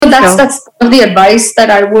that's the advice that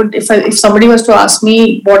I would, if somebody was to ask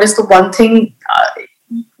me, what is the one thing?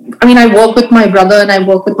 I work with my brother and I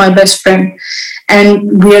work with my best friend,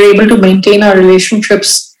 and we are able to maintain our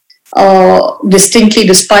relationships distinctly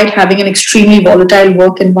despite having an extremely volatile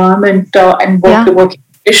work environment and working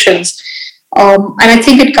conditions. And I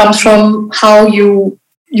think it comes from how you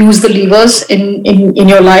use the levers in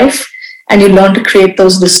your life, and you learn to create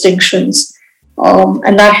those distinctions.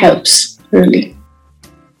 And that helps, really.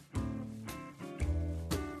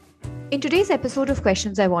 In today's episode of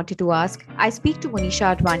Questions I Wanted to Ask, I speak to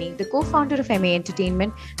Monisha Advani, the co-founder of MA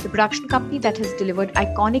Entertainment, the production company that has delivered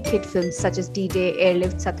iconic hit films such as D-Day,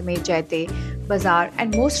 Airlift, Satyamev Jayate, Bazaar,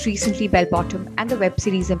 and most recently Bell Bottom and the web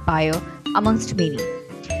series Empire, amongst many.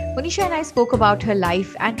 Monisha and I spoke about her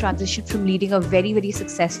life and transition from leading a very, very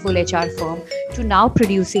successful HR firm to now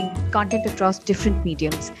producing content across different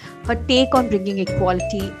mediums, her take on bringing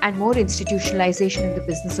equality and more institutionalization in the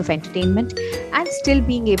business of entertainment, and still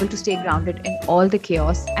being able to stay grounded in all the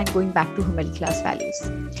chaos and going back to her middle-class values.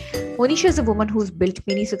 Monisha is a woman who's built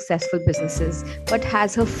many successful businesses, but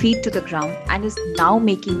has her feet to the ground and is now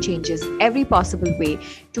making changes every possible way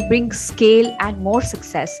to bring scale and more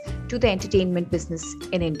success to the entertainment business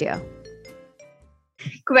in India.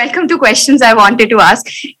 Welcome to Questions I Wanted to Ask.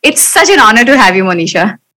 It's such an honor to have you,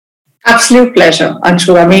 Monisha. Absolute pleasure,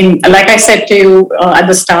 Anshu. Like I said to you at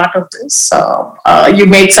the start of this, you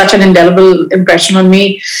made such an indelible impression on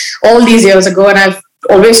me all these years ago, and I've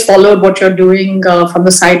always followed what you're doing from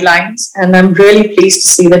the sidelines, and I'm really pleased to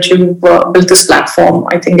see that you've built this platform.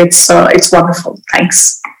 I think it's wonderful.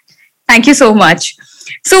 Thanks. Thank you so much.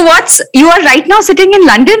 So you are right now sitting in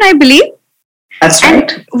London, I believe? That's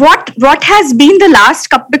right. And what has been the last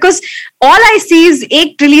couple, because all I see is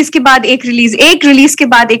ek release ke baad ek release, ek release ke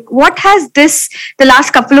baad ek. What has the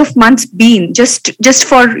last couple of months been? Just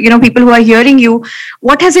for people who are hearing you,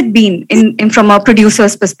 what has it been in from a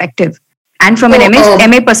producer's perspective and from an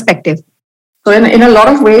MA perspective? So in a lot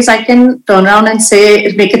of ways, I can turn around and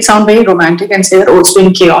make it sound very romantic and say that, it's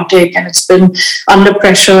been chaotic and it's been under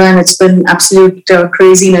pressure and it's been absolute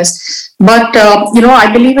craziness. But,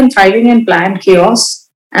 I believe in thriving in planned chaos.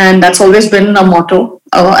 And that's always been a motto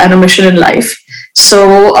and a mission in life.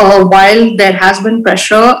 So while there has been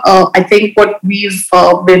pressure, I think what we've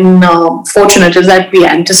been fortunate is that we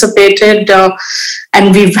anticipated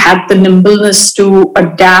and we've had the nimbleness to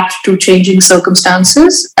adapt to changing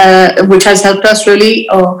circumstances, which has helped us really,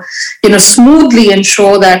 smoothly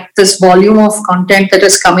ensure that this volume of content that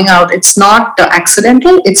is coming out, it's not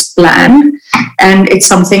accidental, it's planned. And it's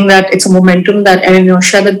something that it's a momentum that an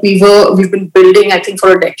inertia that we've been building, I think,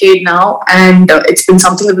 for a decade now, and it's been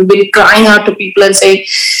something that we've been crying out to people and saying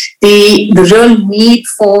the real need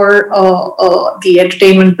for the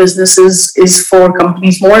entertainment businesses is for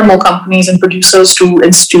companies, more and more companies and producers to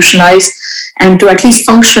institutionalize and to at least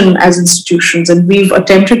function as institutions, and we've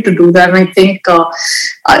attempted to do that. And I think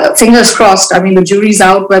fingers crossed. The jury's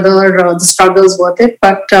out whether the struggle is worth it,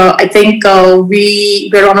 but I think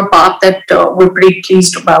we're on a path that we're pretty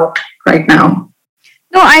pleased about right now.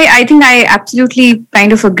 No, I think I absolutely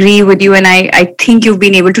kind of agree with you, and I think you've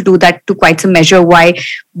been able to do that to quite some measure by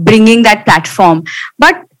bringing that platform.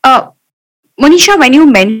 But Monisha, when you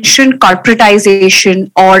mentioned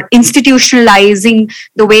corporatization or institutionalizing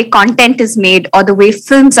the way content is made or the way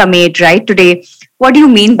films are made right today, what do you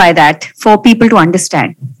mean by that for people to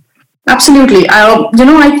understand? Absolutely.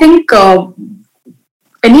 I think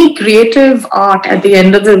any creative art at the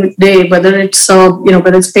end of the day, whether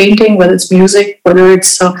it's painting, whether it's music, whether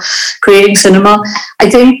it's creating cinema, I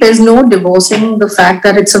think there's no divorcing the fact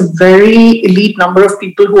that it's a very elite number of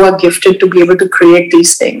people who are gifted to be able to create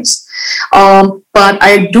these things. But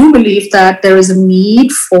I do believe that there is a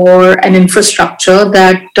need for an infrastructure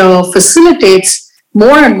that facilitates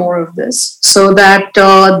more and more of this, so that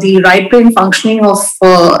the right brain functioning of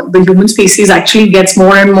the human species actually gets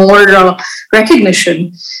more and more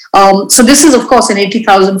recognition. So this is, of course, an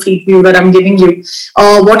 80,000 feet view that I'm giving you.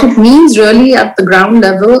 What it means really at the ground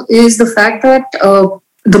level is the fact that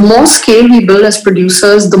the more scale we build as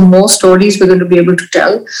producers, the more stories we're going to be able to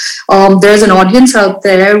tell. There's an audience out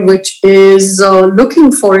there which is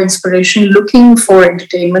looking for inspiration, looking for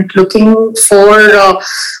entertainment, looking for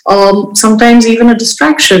sometimes even a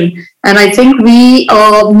distraction. And I think we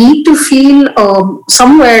need to feel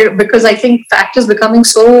somewhere, because I think fact is becoming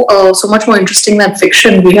so much more interesting than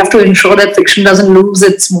fiction. We have to ensure that fiction doesn't lose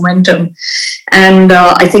its momentum. And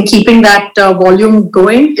I think keeping that volume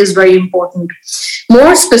going is very important.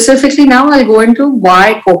 More specifically now, I'll go into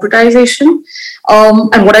why corporatization.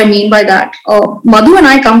 And what I mean by that, Madhu and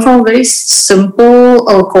I come from a very simple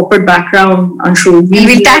corporate background, Anshu.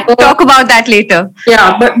 We'll talk about that later.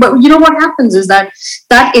 Yeah, but what happens is that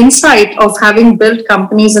insight of having built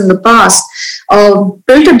companies in the past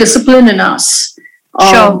built a discipline in us.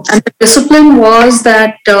 Sure. And the discipline was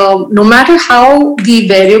that no matter how many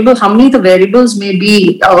the variables may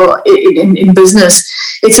be in business,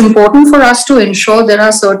 it's important for us to ensure there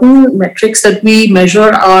are certain metrics that we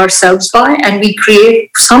measure ourselves by, and we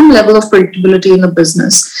create some level of predictability in the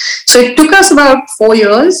business. So it took us about 4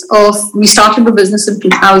 years. We started the business in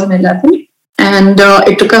 2011, and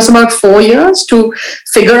it took us about 4 years to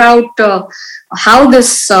figure out how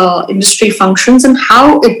this industry functions and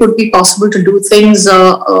how it would be possible to do things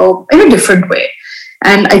in a different way.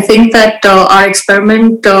 And I think that our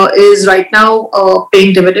experiment is right now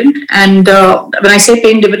paying dividend. And when I say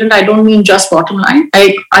paying dividend, I don't mean just bottom line.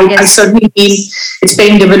 I certainly mean it's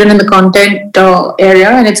paying dividend in the content area,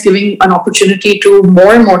 and it's giving an opportunity to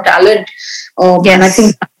more and more talent. And I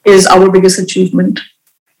think that is our biggest achievement.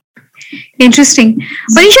 Interesting.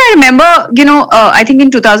 Manisha, I remember, I think in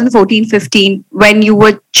 2014-15, when you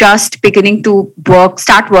were just beginning to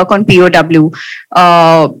start work on POW,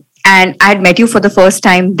 and I had met you for the first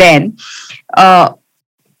time then,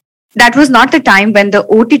 that was not the time when the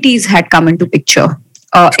OTTs had come into picture.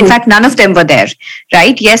 In fact, none of them were there,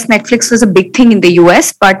 right? Yes, Netflix was a big thing in the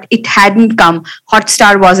US, but it hadn't come.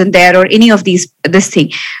 Hotstar wasn't there, or any of this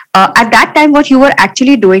thing. At that time, what you were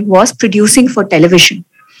actually doing was producing for television.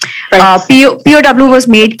 Right. POW was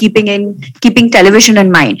made keeping television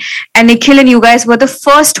in mind, and Nikhil and you guys were the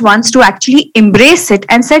first ones to actually embrace it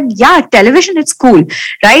and said, yeah, television, it's cool,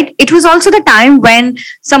 right? It was also the time when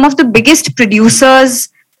some of the biggest producers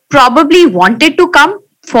probably wanted to come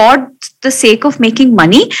for the sake of making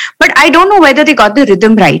money, but I don't know whether they got the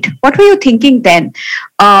rhythm right. What were you thinking then?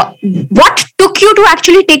 What took you to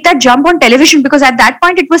actually take that jump on television? Because at that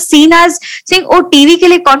point it was seen as saying, oh, TV ke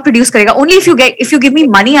liye kaun produce karega? Only if you give me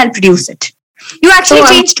money, I'll produce it. You actually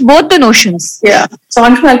changed both the notions. Yeah. So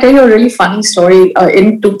Anshu, I'll tell you a really funny story.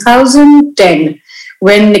 In 2010,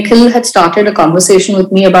 when Nikhil had started a conversation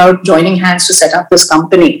with me about joining hands to set up this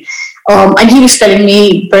company, and he was telling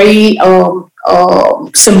me very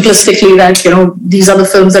simplistically that these are the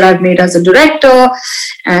films that I've made as a director,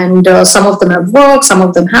 and some of them have worked, some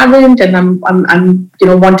of them haven't, and I'm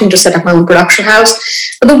wanting to set up my own production house.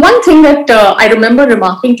 But the one thing that I remember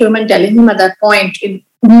remarking to him and telling him at that point,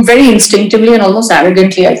 very instinctively and almost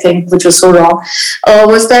arrogantly, I think, which was so wrong,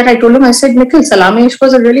 was that I told him, I said, Nikhil, Salami Ishq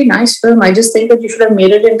was a really nice film. I just think that you should have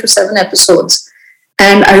made it into 7 episodes.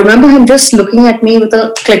 And I remember him just looking at me with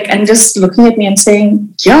a click and just looking at me and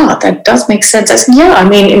saying, yeah, that does make sense. I said, yeah, I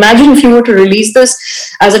mean, imagine if you were to release this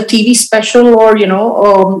as a TV special or, do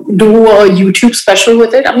a YouTube special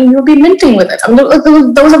with it. I mean, you'll be minting with it. I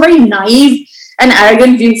mean, there was a very naive and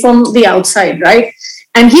arrogant view from the outside, right?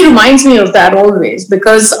 And he reminds me of that always,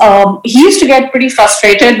 because he used to get pretty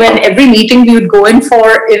frustrated when every meeting we would go in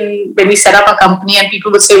for when we set up a company, and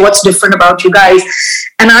people would say, what's different about you guys?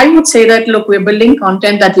 And I would say that, look, we're building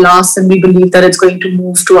content that lasts, and we believe that it's going to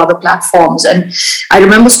move to other platforms. And I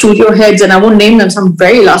remember studio heads, and I won't name them, some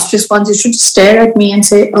very illustrious ones, you should stare at me and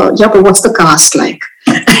say, yeah, but what's the cast like?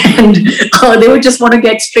 And they would just want to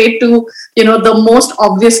get straight to, the most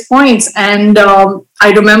obvious points. And I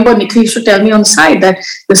remember Nikhil used to tell me on the side that,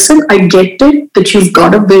 listen, I get it that you've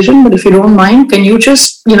got a vision, but if you don't mind, can you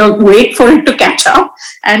just, wait for it to catch up,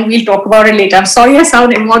 and we'll talk about it later. I'm sorry I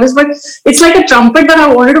sound immodest, but it's like a trumpet that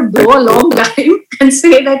I wanted to blow a long time and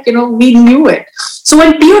say that, we knew it. So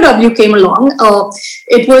when POW came along,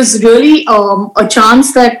 it was really a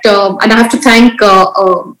chance that, and I have to thank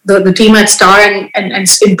the team at Star and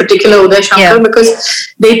in particular Uday Shankar, because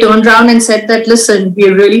they turned around and said that, listen,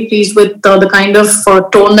 we're really pleased with the kind of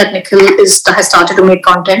tone that Nikhil has started to make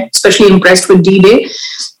content, especially impressed with D-Day.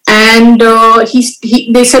 And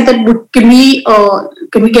they said that,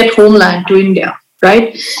 can we get Homeland to India?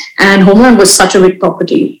 Right? And Homeland was such a big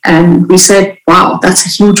property. And we said, wow, that's a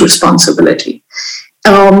huge responsibility.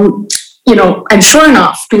 And sure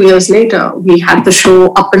enough, 2 years later, we had the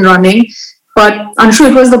show up and running. But I'm sure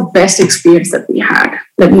it was the best experience that we had,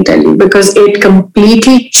 let me tell you, because it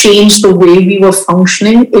completely changed the way we were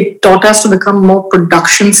functioning. It taught us to become more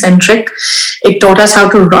production-centric. It taught us how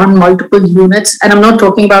to run multiple units. And I'm not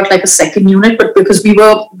talking about like a second unit, but because we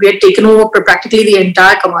had taken over practically the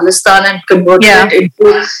entire Kamalistan and converted it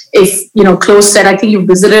into a closed set. I think you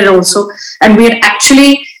visited also. And we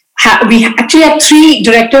actually had 3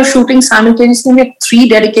 directors shooting simultaneously. We had 3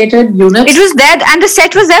 dedicated units. It was there, and the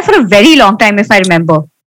set was there for a very long time, if I remember.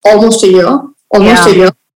 Almost a year.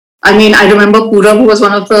 I mean, I remember Purab, who was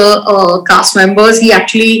one of the cast members. He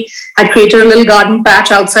actually had created a little garden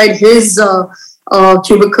patch outside his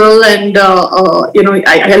cubicle, and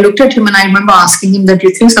I looked at him and I remember asking him that, "Do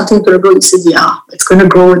you think something's going to grow?" He said, "Yeah, it's going to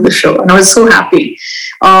grow with the show," and I was so happy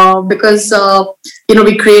because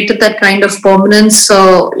we created that kind of permanence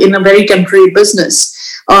in a very temporary business.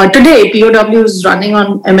 Today, POW is running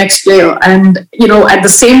on MX Player, and at the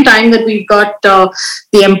same time that we've got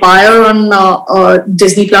the Empire on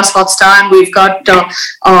Disney Plus Hotstar, and we've got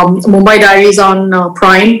Mumbai Diaries on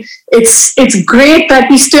Prime. It's great that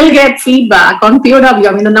we still get feedback on POW.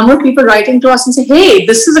 I mean, the number of people writing to us and say, "Hey,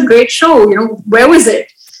 this is a great show. Where was it?"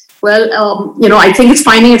 Well, I think it's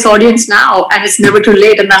finding its audience now, and it's never too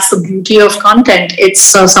late. And that's the beauty of content. It's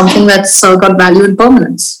something that's got value and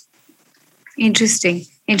permanence. Interesting.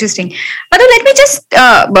 Madhu, let me just,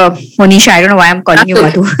 Monisha, I don't know why I'm calling you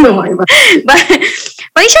Madhu. But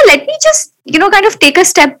Monisha, let me just, kind of take a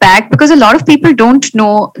step back, because a lot of people don't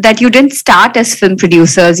know that you didn't start as film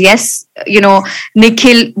producers. Yes,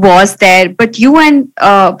 Nikhil was there, but you and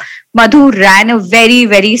Madhu ran a very,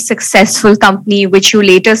 very successful company, which you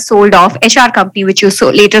later sold off, HR company, which you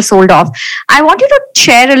later sold off. I want you to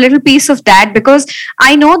share a little piece of that, because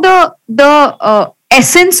I know the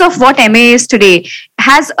essence of what MA is today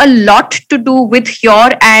has a lot to do with your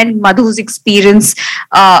and Madhu's experience,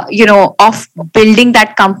 of building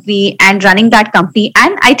that company and running that company.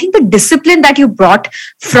 And I think the discipline that you brought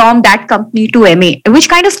from that company to MA, which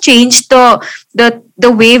kind of changed the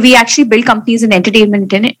way we actually build companies in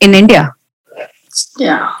entertainment in India.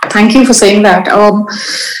 Yeah, thank you for saying that.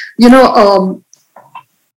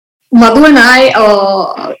 Madhu and I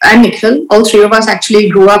and Nikhil, all three of us actually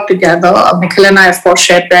grew up together. Nikhil and I, of course,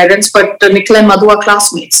 shared parents, but Nikhil and Madhu are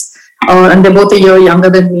classmates, and they're both a year younger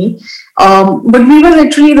than me. But we were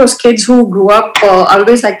literally those kids who grew up. I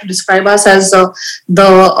always like to describe us as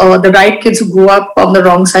the right kids who grew up on the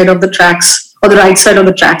wrong side of the tracks, or the right side of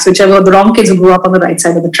the tracks, whichever. The wrong kids who grew up on the right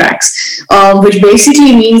side of the tracks, which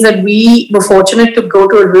basically means that we were fortunate to go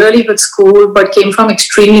to a really good school, but came from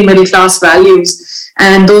extremely middle class values.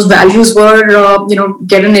 And those values were,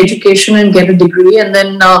 get an education and get a degree, and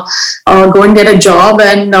then go and get a job,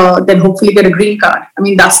 and then hopefully get a green card. I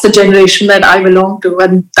mean, that's the generation that I belong to,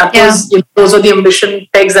 and that was, those are the ambition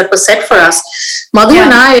pegs that were set for us. Madhu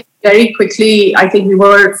and I, very quickly, I think we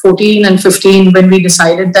were 14 and 15 when we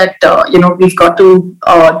decided that, we've got to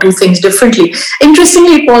do things differently.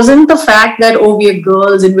 Interestingly, it wasn't the fact that, we're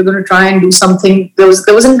girls and we're going to try and do something. There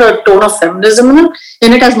wasn't a tone of feminism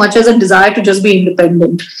in it as much as a desire to just be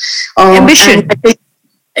independent. Ambition.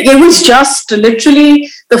 It was just literally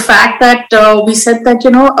the fact that we said that,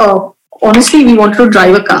 honestly, we wanted to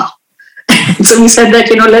drive a car. So we said that,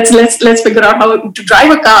 let's figure out how to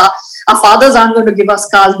drive a car. Our fathers aren't going to give us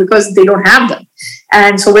cars because they don't have them.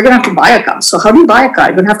 And so we're going to have to buy a car. So how do you buy a car?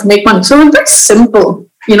 You're going to have to make money. So it was very simple.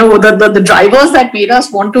 The drivers that made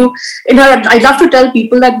us want to, I love to tell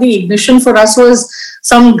people that the ignition for us was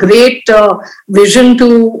some great vision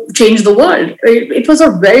to change the world. It was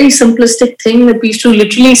a very simplistic thing that we used to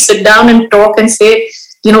literally sit down and talk and say,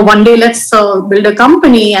 one day let's build a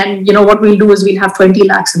company, and what we'll do is we'll have 20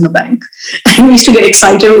 lakhs in the bank. And we used to get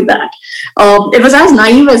excited with that. It was as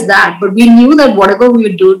naive as that, but we knew that whatever we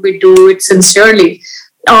would do, we'd do it sincerely.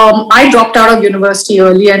 I dropped out of university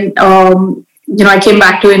early, and I came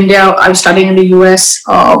back to India. I was studying in the US,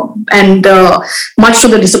 and much to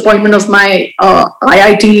the disappointment of my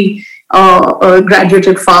IIT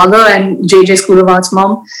graduated father and JJ School of Arts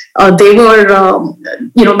mom, they were,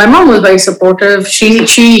 my mom was very supportive.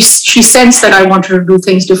 She sensed that I wanted to do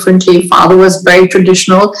things differently. Father was very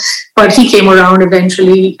traditional, but he came around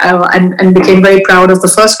eventually and became very proud of the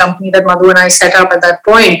first company that Madhu and I set up at that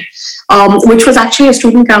point, which was actually a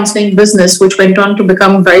student counseling business, which went on to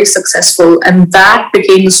become very successful. And that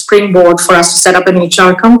became the springboard for us to set up an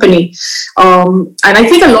HR company. And I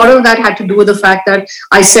think a lot of that had to do with the fact that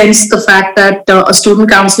I sensed the fact that a student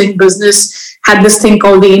counseling business had this thing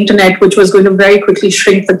called the internet, which was going to very quickly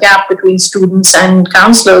shrink the gap between students and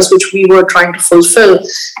counselors, which we were trying to fulfill.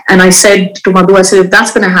 And I said to Madhu, if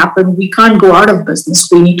that's going to happen, we can't go out of business.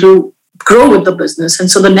 We need to grow with the business. And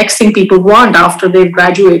so the next thing people want after they've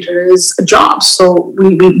graduated is a job. So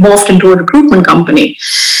we morphed into a recruitment company.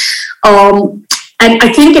 And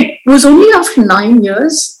I think it was only after 9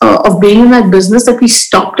 years of being in that business that we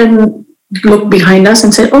stopped and looked behind us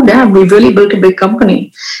and said, oh, damn, we've really built a big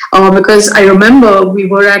company. Because I remember we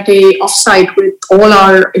were at a offsite with all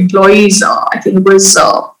our employees, I think it was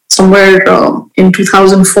somewhere in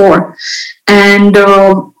 2004. And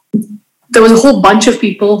there was a whole bunch of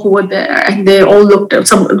people who were there, and they all looked at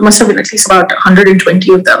some. Must have been at least about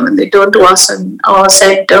 120 of them, and they turned to us and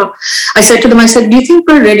said, "I said to them, I said, do you think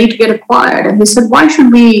we're ready to get acquired?" And they said, "Why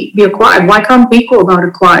should we be acquired? Why can't we go about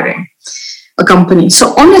acquiring a company?"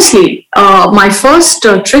 So honestly, my first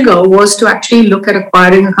trigger was to actually look at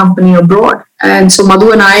acquiring a company abroad. And so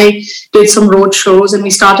Madhu and I did some road shows, and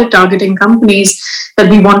we started targeting companies that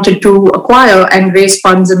we wanted to acquire and raise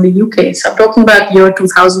funds in the UK. So I'm talking about year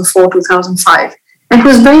 2004, 2005. And it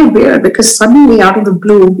was very weird because suddenly out of the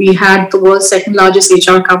blue, we had the world's second largest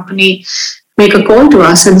HR company make a call to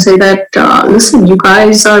us and say that, listen, you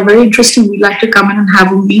guys are very interesting. We'd like to come in and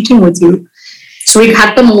have a meeting with you. So we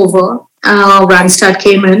had them over. Randstad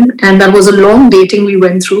came in, and that was a long dating we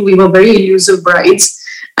went through. We were very elusive brides.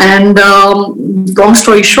 And long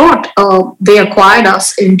story short, they acquired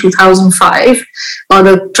us in 2005.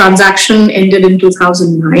 The transaction ended in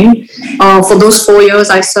 2009. For those 4 years,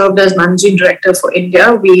 I served as managing director for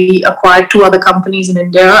India. We acquired 2 other companies in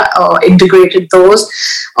India, integrated those.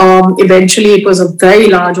 Eventually, it was a very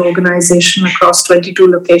large organization across 22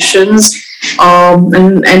 locations.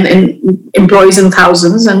 And employees in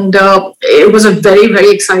thousands. And it was a very, very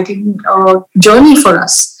exciting journey for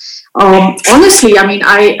us. Honestly, I mean,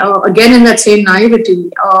 again, in that same naivety,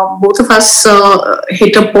 both of us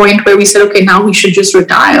hit a point where we said, okay, now we should just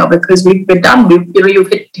retire because we're done. You've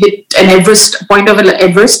hit an Everest, point of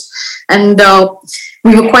Everest. And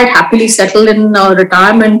we were quite happily settled in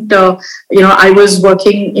retirement. I was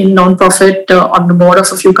working in non-profit on the board of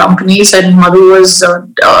a few companies, and Madhu was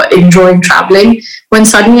enjoying traveling. When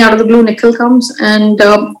suddenly out of the blue, Nikhil comes, and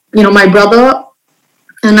my brother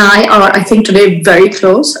and I are, I think today, very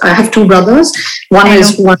close. I have 2 brothers. One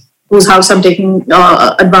whose house I'm taking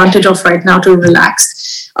advantage of right now to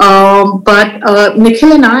relax. But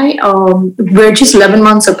Nikhil and I, we're just 11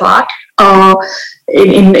 months apart.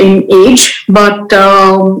 In age, but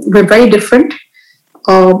we're very different.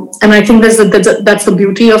 And I think that's the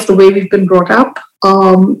beauty of the way we've been brought up.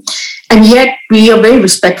 And yet we are very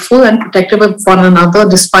respectful and protective of one another,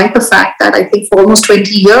 despite the fact that I think for almost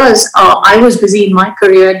 20 years, I was busy in my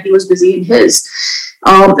career and he was busy in his.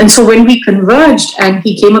 And so when we converged and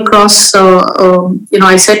he came across,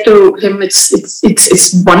 I said to him,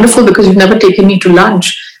 it's wonderful because you've never taken me to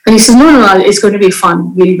lunch. And he says, no, it's going to be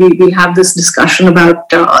fun. We'll have this discussion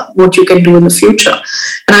about what you can do in the future.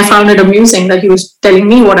 And I found it amusing that he was telling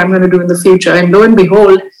me what I'm going to do in the future. And lo and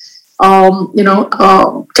behold,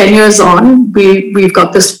 10 years on, we've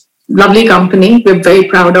got this lovely company we're very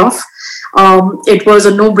proud of. It was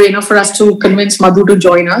a no-brainer for us to convince Madhu to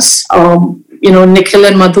join us. Nikhil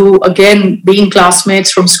and Madhu, again, being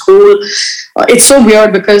classmates from school. It's so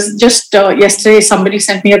weird because just yesterday somebody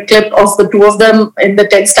sent me a clip of the 2 of them in the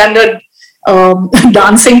 10th standard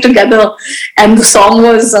dancing together. And the song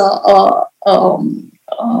was,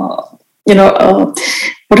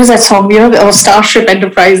 what is that song? Starship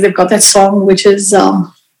Enterprise, they've got that song which is...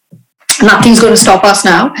 Nothing's going to stop us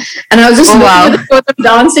now. And I was just looking at the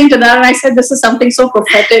dancing to that, and I said, this is something so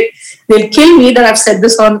prophetic. They'll kill me that I've said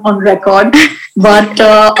this on record, but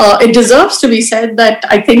it deserves to be said that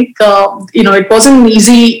I think, it wasn't an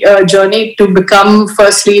easy journey to become,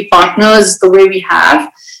 firstly, partners the way we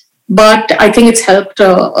have, but I think it's helped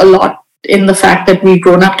a lot in the fact that we've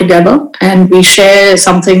grown up together and we share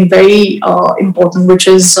something very important, which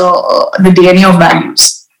is the DNA of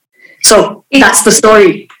values. So that's the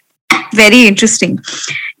story. Very interesting.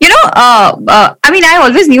 I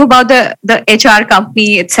always knew about the HR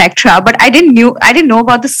company, etc., but I didn't know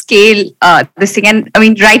about the scale. This thing, and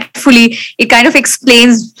rightfully, it kind of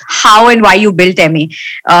explains how and why you built MA,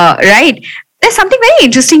 right? There's something very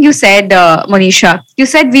interesting you said, Monisha. You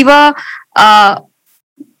said we were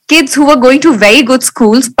kids who were going to very good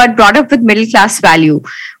schools, but brought up with middle class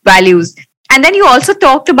values. And then you also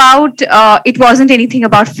talked about it wasn't anything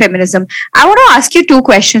about feminism. I want to ask you 2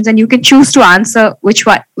 questions, and you can choose to answer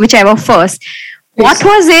whichever first. Please. What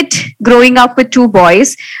was it growing up with 2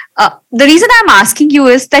 boys? The reason I'm asking you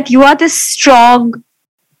is that you are this strong,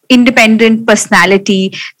 independent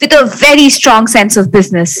personality with a very strong sense of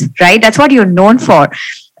business, right? That's what you're known for.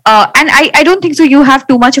 And I don't think so. You have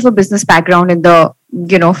too much of a business background in the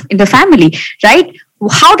family, right?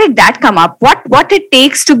 How did that come up? What it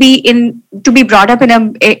takes to be brought up in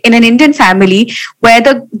an Indian family where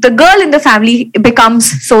the girl in the family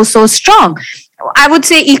becomes so strong? I would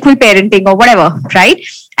say equal parenting or whatever, right?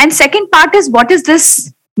 And second part is, what is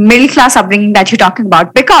this middle class upbringing that you're talking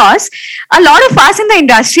about, because a lot of us in the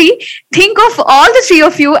industry think of all the three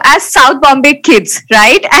of you as South Bombay kids,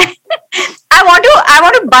 right? And I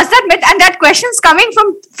want to bust that myth, and that question's coming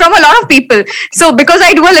from a lot of people. So because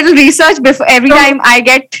I do a little research before every time I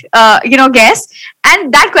get guests,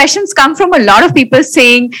 and that questions come from a lot of people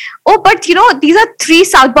saying, oh, but these are three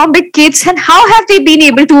South Bombay kids, and how have they been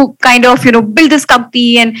able to kind of build this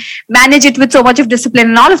company and manage it with so much of discipline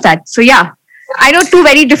and all of that? So yeah, I know two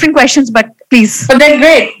very different questions, but please. But they're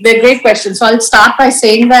great. They're great questions. So I'll start by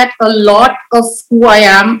saying that a lot of who I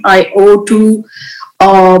am, I owe to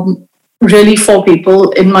really four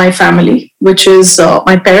people in my family, which is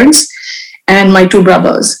my parents and my two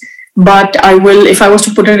brothers. But I will, if I was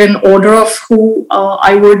to put it in order of who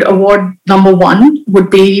I would award, number one would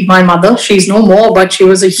be my mother. She's no more, but she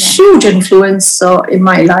was a huge influence in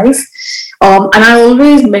my life. And I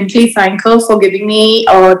always mentally thank her for giving me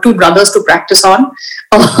two brothers to practice on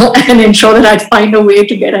and ensure that I'd find a way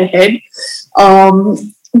to get ahead.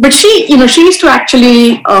 But she used to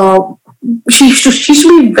actually, she used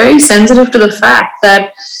to be very sensitive to the fact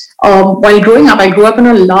that while growing up, I grew up in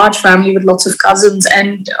a large family with lots of cousins,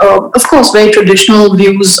 and of course, very traditional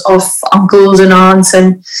views of uncles and aunts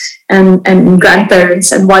and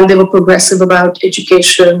grandparents. And while they were progressive about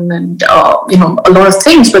education and a lot of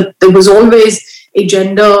things, but there was always a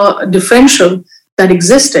gender differential that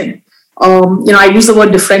existed. I use the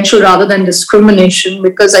word differential rather than discrimination,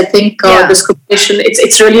 because I think discrimination,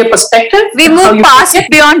 it's really a perspective. We move past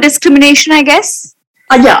beyond discrimination, I guess.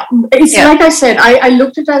 It's like I said, I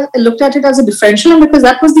looked at it as a differential, and because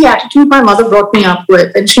that was the attitude my mother brought me up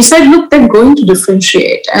with. And she said, look, they're going to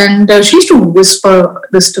differentiate. And she used to whisper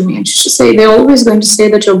this to me, and she used to say, they're always going to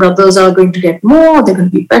say that your brothers are going to get more, they're going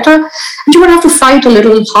to be better, and you would have to fight a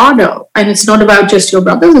little harder. And it's not about just your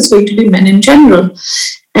brothers, it's going to be men in general.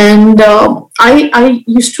 And I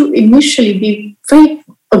used to initially be very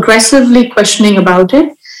aggressively questioning about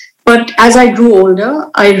it. But as I grew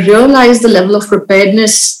older, I realized the level of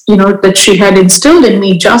preparedness, that she had instilled in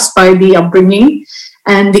me just by the upbringing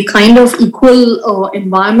and the kind of equal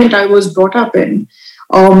environment I was brought up in.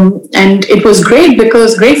 And it was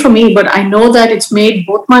great for me, but I know that it's made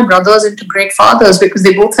both my brothers into great fathers because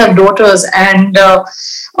they both have daughters, and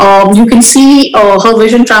you can see her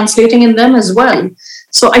vision translating in them as well.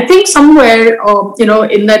 So I think somewhere,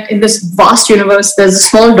 in this vast universe, there's a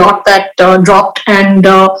small dot that dropped and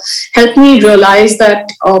helped me realize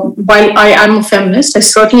that while I am a feminist, I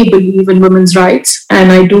certainly believe in women's rights,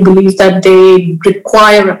 and I do believe that they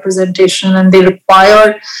require representation and they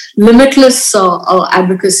require limitless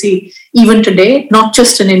advocacy even today, not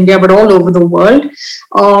just in India but all over the world.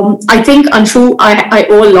 I think, Anshu, I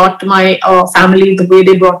owe a lot to my family, the way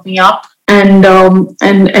they brought me up. And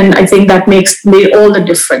I think that made all the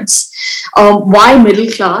difference. Why middle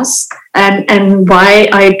class and why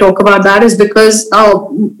I talk about that is because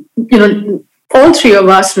all three of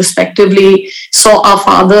us respectively saw our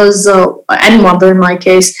fathers and mother, in my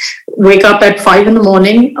case, wake up at 5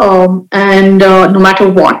 a.m. And no matter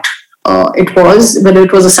what it was, whether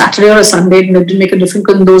it was a Saturday or a Sunday, it didn't make a difference.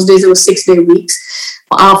 In those days, it was 6-day weeks.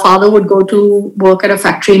 Our father would go to work at a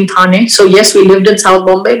factory in Thane. So yes, we lived in South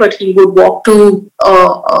Bombay, but he would walk to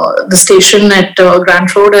the station at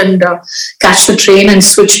Grant Road and catch the train and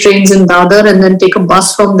switch trains in Dadar, and then take a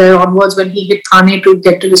bus from there onwards when he hit Thane to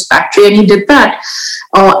get to his factory. And he did that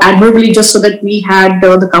admirably, just so that we had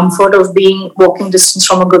the comfort of being walking distance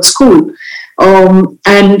from a good school.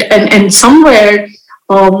 And somewhere,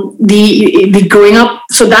 the growing up,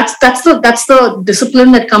 so that's the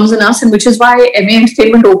discipline that comes in us, and which is why MA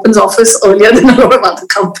Entertainment opens office earlier than a lot of other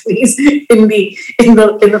companies in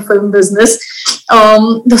the film business.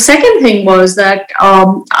 The second thing was that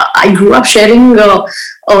I grew up sharing a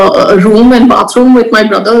room and bathroom with my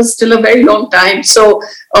brothers till a very long time. So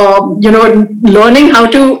learning how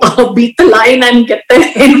to beat the line and get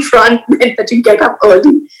there in front meant that you get up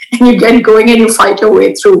early and you get going and you fight your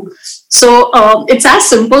way through. So it's as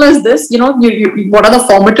simple as this. What are the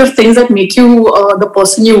formative things that make you the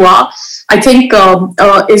person you are? I think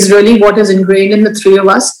is really what is ingrained in the three of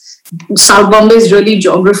us. South Bombay is really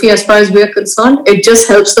geography as far as we are concerned. It just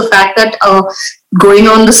helps the fact that going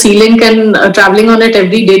on the Sea Link and traveling on it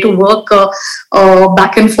every day to work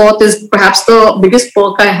back and forth is perhaps the biggest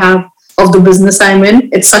perk I have of the business I'm in.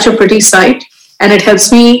 It's such a pretty sight. And it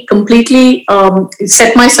helps me completely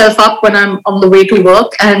set myself up when I'm on the way to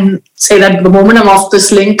work, and say that the moment I'm off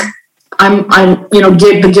this link, I'm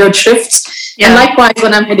the gear shifts. Yeah. And likewise,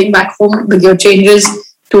 when I'm heading back home, the gear changes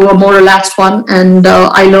to a more relaxed one, and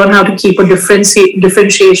I learn how to keep a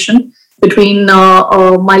differentiation between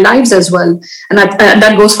my lives as well. And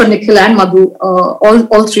that goes for Nikhil and Madhu.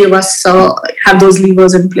 All three of us have those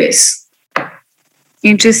levers in place.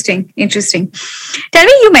 Interesting. Tell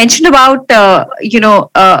me, you mentioned about,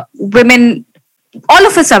 women. All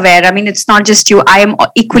of us are aware. I mean, it's not just you. I am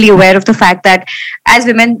equally aware of the fact that as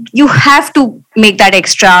women, you have to make that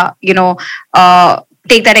extra,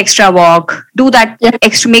 take that extra walk, do that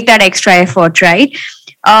extra, make that extra effort, right?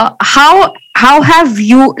 How have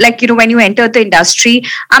you, when you entered the industry,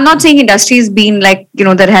 I'm not saying industry has been there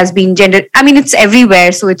has been gender, I mean, it's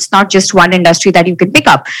everywhere, so it's not just one industry that you can pick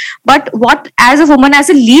up. But what, as a woman, as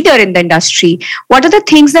a leader in the industry, what are the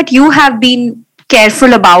things that you have been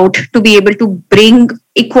careful about to be able to bring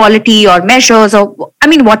equality or measures, or, I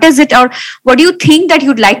mean, what is it, or what do you think that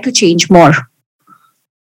you'd like to change more?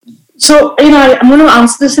 So, I'm going to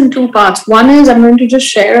answer this in two parts. One is I'm going to just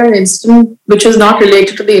share an incident which is not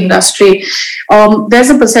related to the industry. There's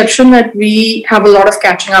a perception that we have a lot of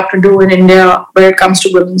catching up to do in India when it comes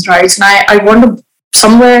to women's rights. And I want to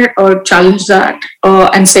somewhere challenge that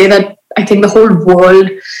and say that I think the whole world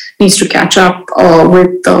needs to catch up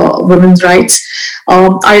with women's rights.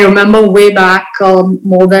 I remember way back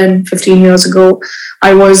more than 15 years ago,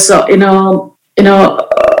 I was in a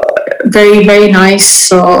very, very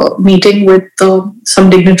nice meeting with some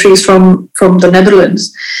dignitaries from the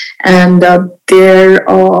Netherlands, and their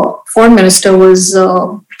foreign minister was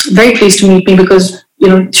very pleased to meet me because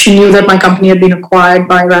she knew that my company had been acquired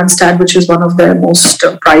by Randstad, which is one of their most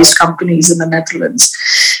prized companies in the Netherlands.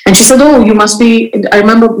 And she said, "Oh, you must be." I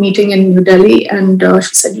remember meeting in New Delhi, and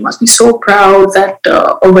she said, "You must be so proud that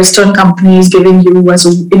a Western company is giving you, as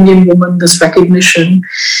an Indian woman, this recognition."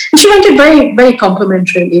 And she meant it very, very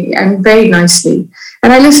complimentarily and very nicely.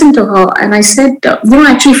 And I listened to her, and I said,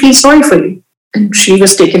 "I actually feel sorry for you." And she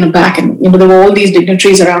was taken aback, and there were all these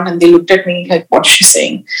dignitaries around, and they looked at me like, "What's she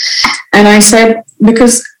saying?" And I said,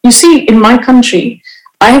 "Because you see, in my country,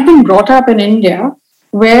 I have been brought up in India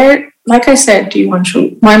where, like I said to you,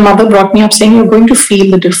 Anshu, my mother brought me up saying you're going to feel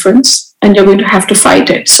the difference and you're going to have to fight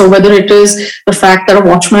it. So whether it is the fact that a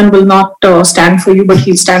watchman will not stand for you, but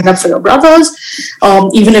he'll stand up for your brothers,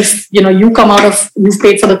 even if you've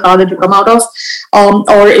paid for the car that you come out of,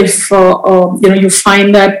 or if you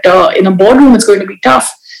find that in a boardroom it's going to be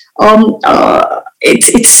tough.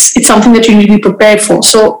 It's something that you need to be prepared for.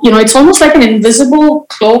 So it's almost like an invisible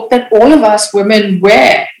cloak that all of us women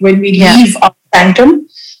wear when we leave our sanctum.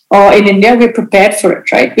 In India, we're prepared for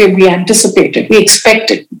it, right? We anticipate it, we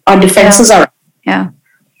expect it. Our defenses are. Yeah.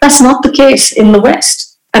 That's not the case in the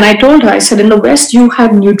West. And I told her, I said, in the West, you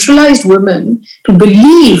have neutralized women to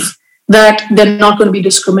believe that they're not going to be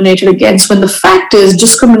discriminated against, when the fact is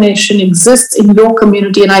discrimination exists in your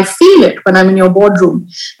community. And I feel it when I'm in your boardroom,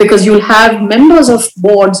 because you'll have members of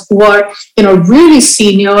boards who are, really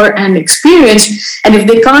senior and experienced. And if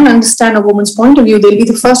they can't understand a woman's point of view, they'll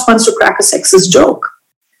be the first ones to crack a sexist joke.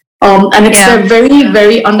 And it's a very,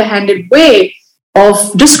 very underhanded way of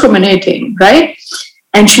discriminating, right?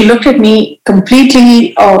 And she looked at me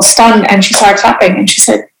completely stunned, and she started clapping, and she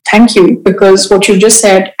said, "Thank you, because what you just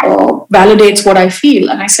said validates what I feel."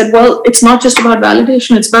 And I said, "Well, it's not just about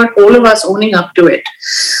validation, it's about all of us owning up to it."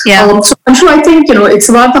 So I think, it's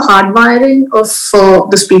about the hardwiring of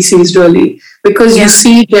the species, really, because you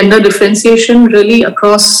see gender differentiation really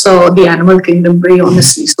across the animal kingdom, very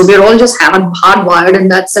honestly. So we're all just hardwired in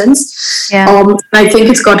that sense. I think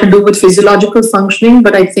it's got to do with physiological functioning,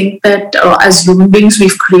 but I think that as human beings,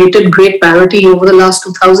 we've created great parity over the last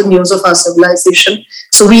 2,000 years of our civilization.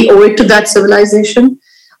 So we owe it to that civilization,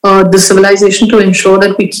 to ensure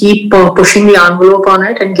that we keep pushing the envelope on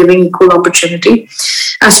it and giving equal opportunity.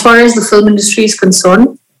 As far as the film industry is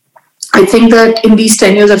concerned, I think that in these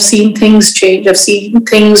 10 years, I've seen things change, I've seen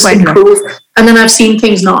things improve, and then I've seen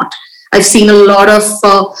things not. I've seen a lot of,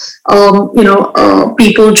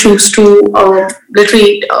 people choose to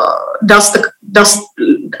literally dust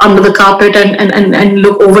under the carpet and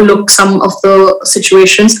overlook some of the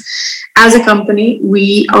situations. As a company,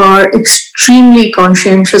 we are extremely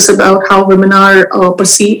conscientious about how women are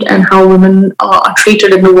perceived and how women are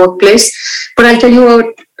treated in the workplace. But I'll tell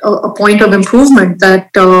you a point of improvement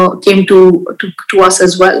that came to us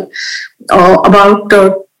as well.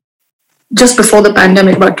 About just before the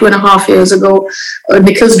pandemic, about 2.5 years ago,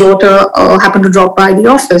 Nikhil's daughter happened to drop by the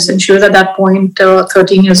office, and she was at that point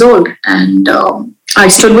 13 years old. And I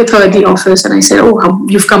stood with her at the office, and I said, "Oh,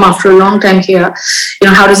 you've come after a long time here.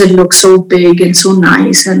 How does it look so big and so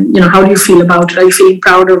nice? And how do you feel about it? Are you feeling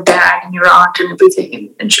proud of Dad and your aunt and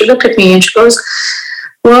everything?" And she looked at me and she goes,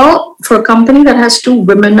 "Well, for a company that has 2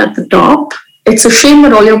 women at the top, it's a shame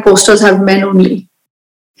that all your posters have men only."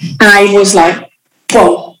 And I was like,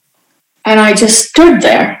 "Whoa." And I just stood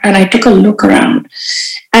there and I took a look around.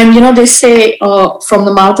 And they say from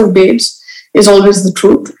the mouth of babes is always the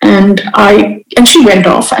truth. And she went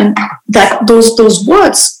off, and that those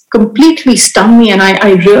words completely stung me. And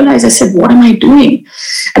I realized, I said, what am I doing?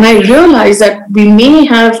 And I realized that we may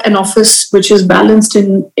have an office which is balanced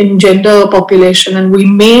in gender population, and we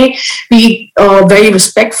may be very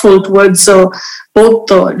respectful towards both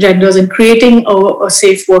genders and creating a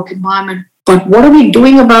safe work environment. But what are we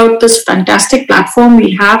doing about this fantastic platform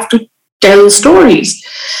we have to tell stories?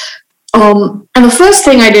 And the first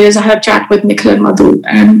thing I did is I had a chat with Nikhil and Madhu,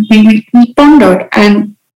 and we pondered.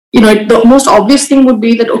 And the most obvious thing would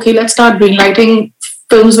be that, okay, let's start greenlighting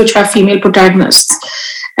films which have female protagonists.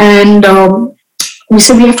 And we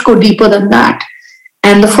said we have to go deeper than that.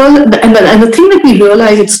 And the thing that we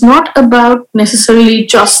realized, it's not about necessarily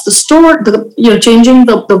just the story, changing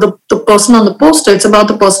the person on the poster. It's about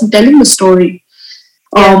the person telling the story.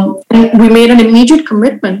 And we made an immediate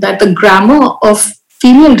commitment that the grammar of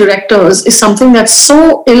female directors is something that's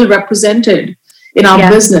so ill represented in our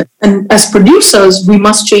business, and as producers, we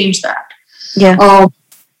must change that.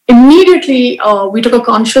 Immediately, we took a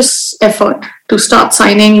conscious effort to start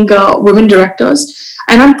signing women directors.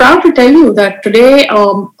 And I'm proud to tell you that today, a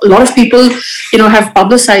lot of people, have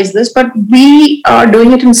publicized this, but we are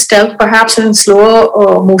doing it in stealth, perhaps in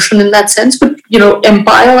slower motion in that sense. But,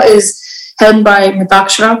 Empire is helmed by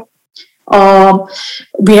Mitakshara.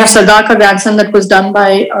 We have Sardar Ka Grandson that was done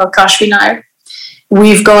by Kashvi Nair.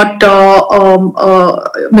 We've got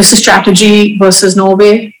Mrs. Chatterjee versus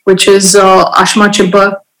Norway, which is Ashma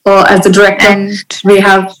Chibbar as the director. And we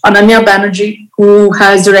have Ananya Banerjee, who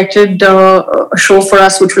has directed a show for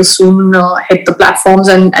us, which will soon hit the platforms,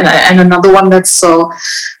 and another one that's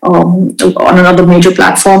on another major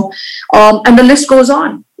platform. And the list goes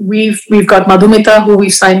on. We've got Madhumita, who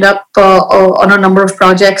we've signed up on a number of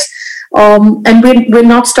projects, and we're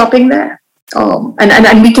not stopping there.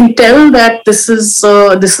 And we can tell that this is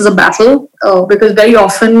a battle because very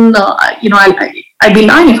often, I'd be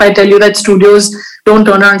lying if I tell you that studios don't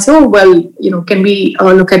turn around and say, oh, well, can we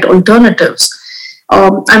look at alternatives?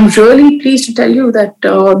 I'm really pleased to tell you that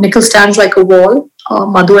Nikhil stands like a wall.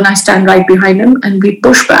 Madhu and I stand right behind him, and we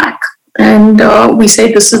push back. And we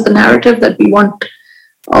say this is the narrative that we want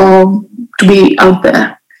to be out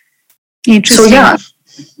there. Interesting. So, yeah.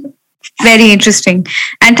 Very interesting.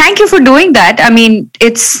 And thank you for doing that. I mean,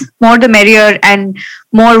 it's more the merrier, and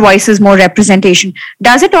more voices, more representation.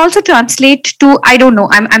 Does it also translate to, I don't know,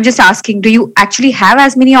 I'm just asking, do you actually have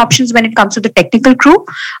as many options when it comes to the technical crew?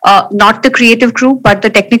 Not the creative crew, but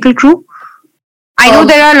the technical crew? I know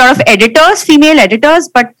there are a lot of editors, female editors,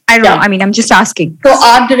 but I don't know. I mean, I'm just asking. So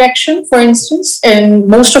art direction, for instance, in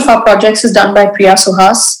most of our projects is done by Priya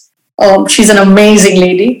Suhas. She's an amazing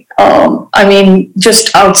lady. I mean,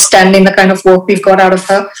 just outstanding, the kind of work we've got out of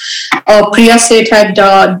her. Priya Seth had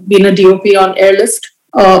been a DOP on Airlift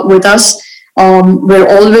with us. We're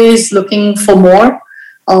always looking for more.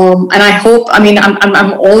 And I hope,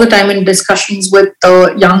 I'm all the time in discussions with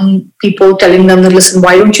young people, telling them that, listen,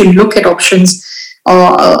 why don't you look at options?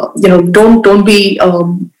 Don't be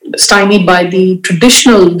stymied by the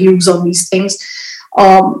traditional views on these things.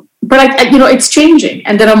 But it's changing,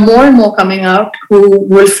 and there are more and more coming out who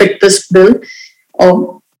will fit this bill.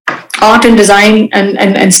 Art and design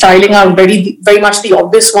and styling are very, very much the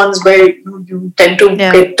obvious ones where you tend to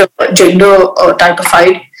get gender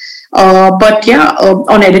typified.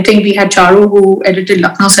 On editing, we had Charu, who edited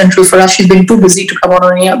Lucknow Central for us. She's been too busy to come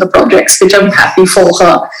on any other projects, which I'm happy for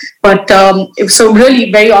her. But so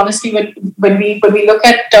really, very honestly, when we look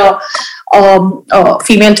at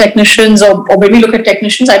female technicians, or when we look at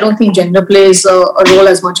technicians, I don't think gender plays a role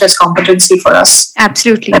as much as competency for us.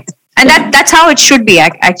 Absolutely. And that's how it should be,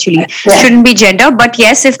 actually. It shouldn't be gender. But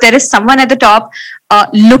yes, if there is someone at the top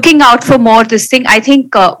looking out for more this thing, I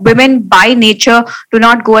think women by nature do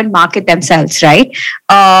not go and market themselves, right?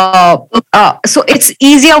 So it's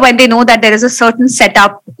easier when they know that there is a certain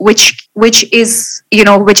setup which is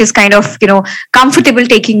kind of, comfortable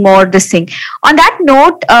taking more this thing. On that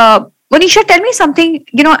note, Monisha, tell me something.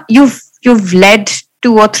 You've led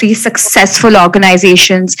 2 or 3 successful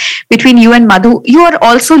organizations. Between you and Madhu, you are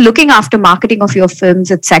also looking after marketing of your films,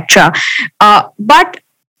 etc. But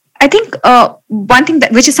I think one thing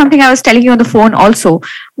which is something I was telling you on the phone also,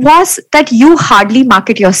 was that you hardly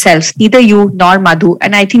market yourself, neither you nor Madhu.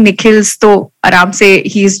 And I think Nikhil's to Aram se,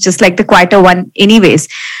 he's just like the quieter one anyways.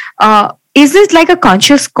 Is this like a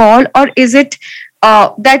conscious call, or is it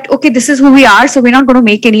that, okay, this is who we are, so we're not going to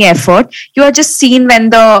make any effort? You are just seen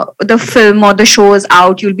when the film or the show is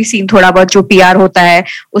out, you'll be seen thoda bahut jo PR hota hai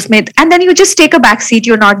usme, and then you just take a back seat.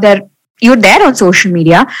 You're not there you're there on social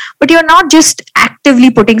media, but you're not just actively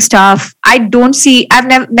putting stuff. I've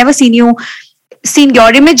never seen your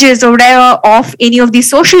images or whatever of any of these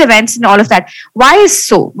social events and all of that. Why is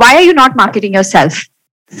so? Why are you not marketing yourself?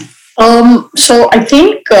 So I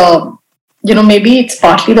think, maybe it's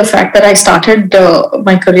partly the fact that I started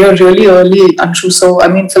my career really early, Anshu. So, I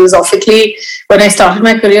mean, philosophically, when I started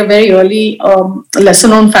my career very early, lesser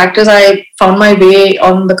known fact is I found my way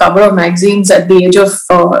on the cover of magazines at the age of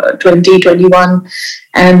 20, 21,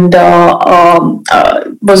 and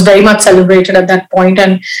was very much celebrated at that point.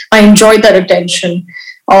 And I enjoyed that attention.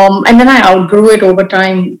 And then I outgrew it over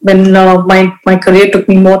time when my career took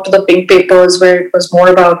me more to the pink papers, where it was more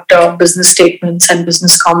about business statements and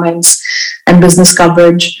business comments and business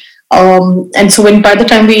coverage. And so by the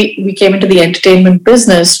time we came into the entertainment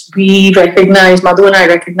business, Madhu and I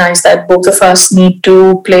recognized that both of us need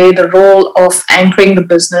to play the role of anchoring the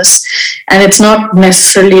business. And it's not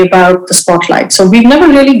necessarily about the spotlight. So we've never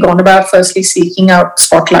really gone about firstly seeking out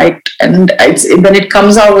spotlight. And when it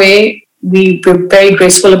comes our way, we're very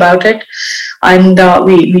graceful about it, and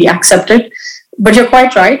we accept it. But you're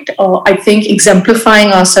quite right. I think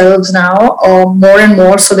exemplifying ourselves now more and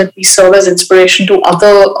more so that we serve as inspiration to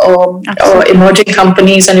other emerging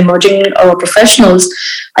companies and emerging professionals,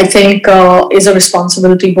 I think is a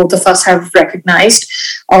responsibility both of us have recognized.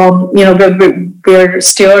 We're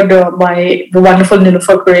steered by the wonderful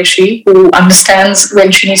Niloufar Qureshi, who understands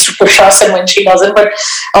when she needs to push us and when she doesn't. But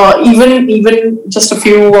even just a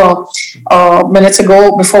few minutes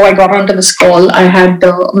ago, before I got onto this call, I had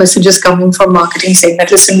messages coming from marketing saying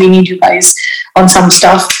that, listen, we need you guys on some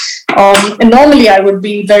stuff. And normally I would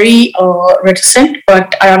be very reticent,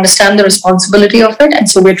 but I understand the responsibility of it. And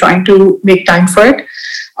so we're trying to make time for it.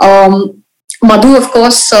 Madhu, of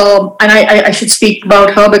course, and I should speak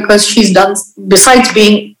about her because she's done, besides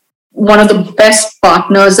being one of the best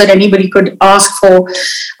partners that anybody could ask for,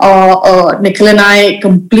 Nikhil and I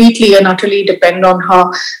completely and utterly depend on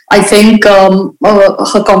her. I think her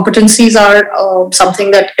competencies are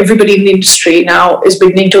something that everybody in the industry now is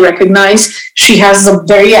beginning to recognize. She has a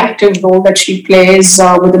very active role that she plays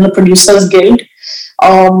within the Producers Guild.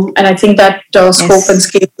 And I think that scope and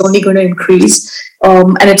scale is only going to increase.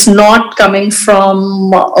 And it's not coming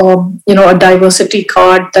from, a diversity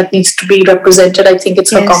card that needs to be represented. I think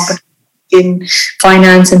it's her competence in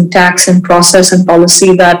finance and tax and process and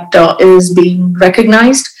policy that is being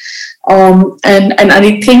recognized. And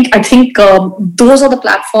I think those are the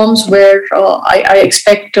platforms where I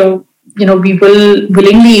expect we will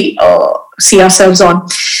willingly see ourselves on.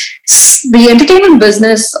 The entertainment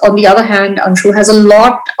business, on the other hand, Anshu, has a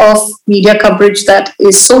lot of media coverage that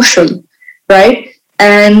is social, right?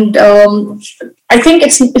 And I think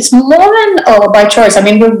it's more than by choice. I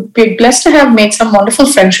mean, we're blessed to have made some wonderful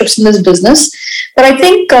friendships in this business. But I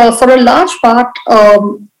think for a large part,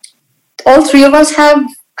 all three of us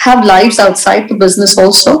have lives outside the business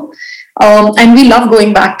also. And we love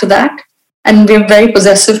going back to that. And we're very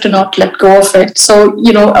possessive to not let go of it. So,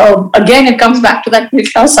 again, it comes back to that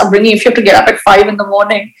middle class upbringing. If you have to get up at 5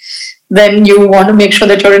 a.m, then you want to make sure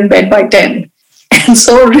that you're in bed by 10. And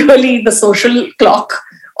so really the social clock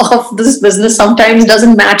of this business sometimes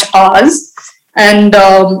doesn't match ours. And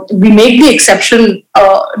we make the exception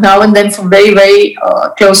now and then for very, very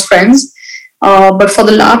close friends. But for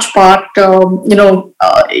the large part,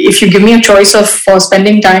 if you give me a choice of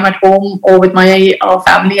spending time at home or with my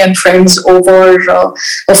family and friends over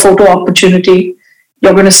a photo opportunity,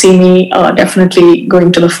 you're going to see me definitely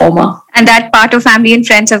going to the former. And that part of family and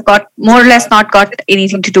friends have got more or less not got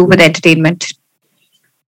anything to do with entertainment.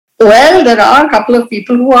 Well, there are a couple of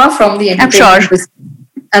people who are from the entertainment business.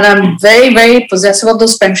 And I'm very, very possessive of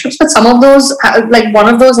those friendships. But some of those, like one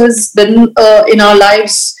of those has been in our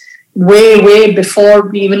lives way, way before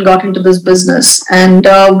we even got into this business. And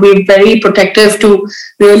we're very protective to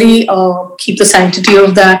really keep the sanctity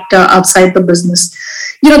of that outside the business.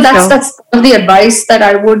 That's one of the advice that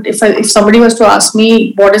I would, if somebody was to ask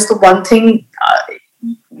me, what is the one thing,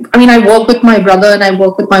 I work with my brother and I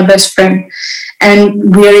work with my best friend,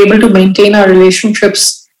 and we are able to maintain our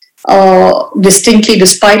relationships distinctly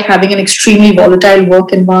despite having an extremely volatile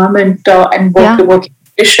work environment and working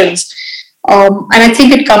conditions. And I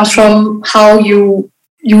think it comes from how you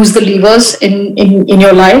use the levers in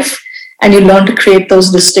your life, and you learn to create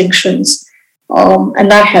those distinctions, and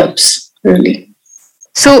that helps really.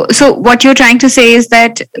 So what you're trying to say is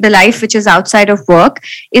that the life which is outside of work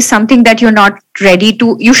is something that you're not ready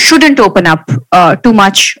to, you shouldn't open up too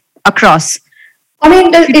much across.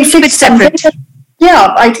 If it's separate.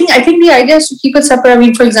 I think the idea is to keep it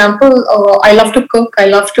separate. For example, I love to cook. I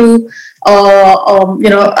love to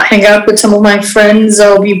hang out with some of my friends.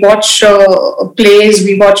 We watch plays.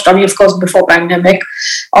 We watched, I mean, of course, before pandemic.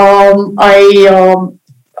 I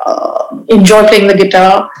enjoy playing the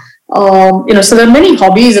guitar. So there are many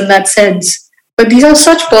hobbies in that sense. But these are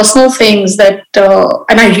such personal things that,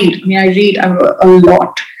 and I read. I mean, I read a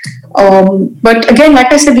lot. But again,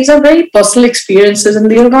 like I said, these are very personal experiences, and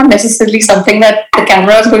they are not necessarily something that the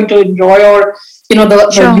camera is going to enjoy, or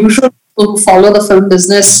the usual people who follow the film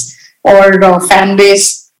business or fan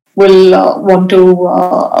base will want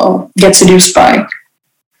to get seduced by.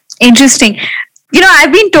 Interesting.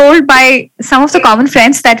 I've been told by some of the common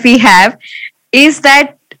friends that we have is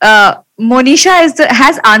that Monisha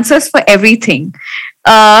has answers for everything.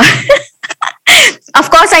 Of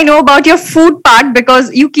course, I know about your food part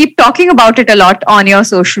because you keep talking about it a lot on your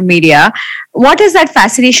social media. What is that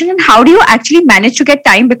fascination, and how do you actually manage to get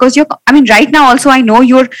time? Because right now also I know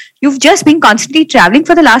you've just been constantly traveling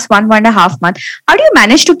for the last 1.5 months. How do you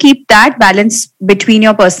manage to keep that balance between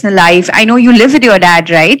your personal life? I know you live with your dad,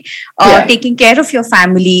 right? Taking care of your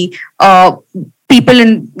family, people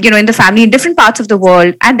in the family in different parts of the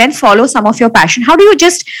world, and then follow some of your passion. How do you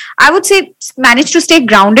just, I would say, manage to stay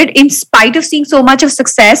grounded in spite of seeing so much of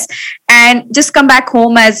success, and just come back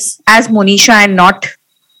home as Monisha and not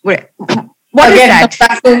what again is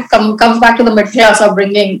that? comes back to the middle class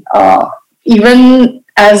upbringing. Even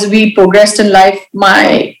as we progressed in life,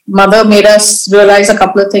 my mother made us realize a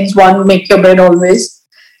couple of things. One, make your bed always,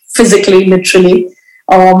 physically, literally.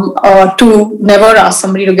 Two, never ask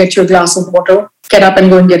somebody to get you a glass of water. Get up and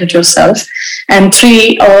go and get it yourself. And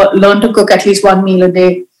three, learn to cook at least one meal a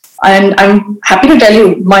day. And I'm happy to tell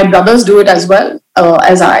you, my brothers do it as well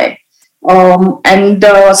as I.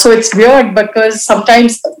 So it's weird because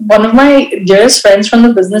sometimes one of my dearest friends from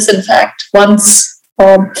the business, in fact, once,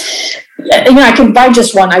 I can buy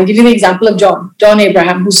just one. I'll give you the example of John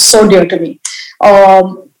Abraham, who's so dear to me.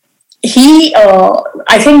 He,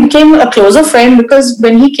 I think, became a closer friend because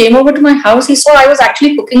when he came over to my house, he saw I was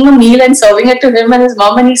actually cooking a meal and serving it to him and his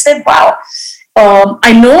mom, and he said, wow.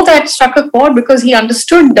 I know that struck a chord because he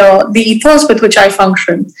understood the ethos with which I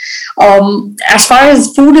function. As far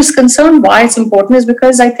as food is concerned, why it's important is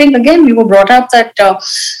because I think, again, we were brought up that,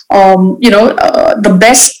 the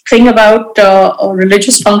best thing about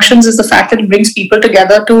religious functions is the fact that it brings people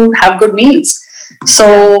together to have good meals.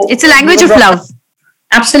 So it's a language of love.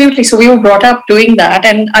 Absolutely. So we were brought up doing that.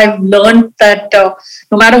 And I've learned that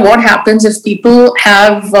no matter what happens, if people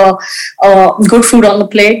have good food on the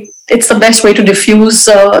plate, it's the best way to diffuse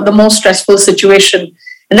the most stressful situation.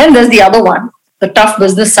 And then there's the other one, the tough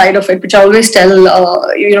business side of it, which I always tell,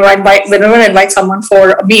 whenever I invite someone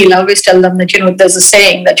for a meal, I always tell them that, there's a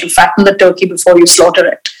saying that you fatten the turkey before you slaughter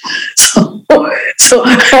it. So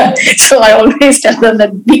I always tell them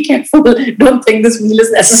that be careful. Don't think this meal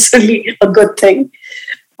is necessarily a good thing.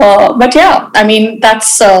 But yeah, I mean,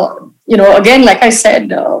 that's, again, like I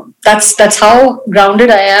said, that's how grounded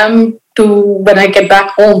I am to when I get back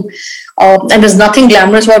home. And there's nothing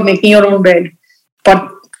glamorous about making your own bed,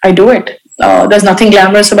 but I do it. There's nothing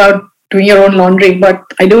glamorous about doing your own laundry, but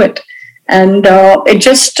I do it. And it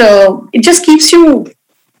just keeps you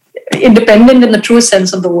independent in the truest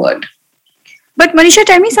sense of the word. But Monisha,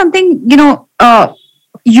 tell me something,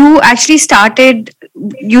 you actually started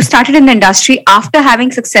in the industry after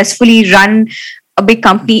having successfully run a big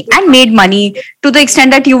company and made money to the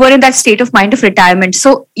extent that you were in that state of mind of retirement.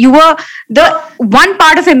 So you were, the one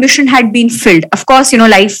part of ambition had been filled. Of course,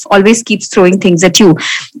 life always keeps throwing things at you.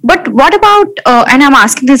 But what about, and I'm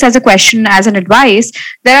asking this as a question, as an advice,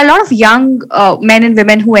 there are a lot of young men and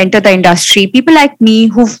women who enter the industry, people like me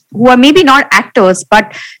who are maybe not actors,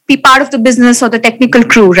 but be part of the business or the technical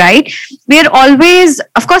crew, right? We're always,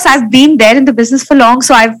 of course, I've been there in the business for long,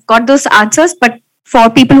 so I've got those answers, but for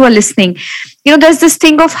people who are listening, there's this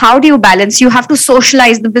thing of how do you balance? You have to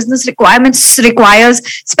socialize. The business requires,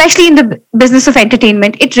 especially in the business of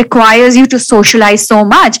entertainment, it requires you to socialize so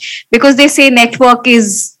much because they say network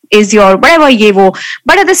is your whatever yevo.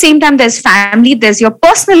 But at the same time, there's family, there's your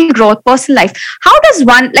personal growth, personal life. How does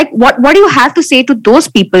one, what do you have to say to those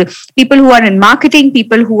people who are in marketing,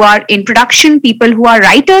 people who are in production, people who are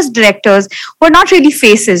writers, directors, who are not really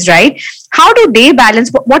faces, right? How do they balance?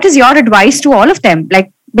 What is your advice to all of them,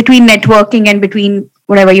 between networking and between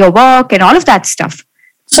whatever your work and all of that stuff?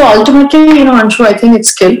 So ultimately, Anshu, I think it's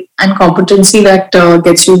skill and competency that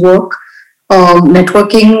gets you work.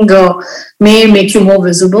 Networking may make you more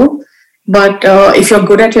visible, but if you're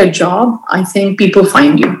good at your job, I think people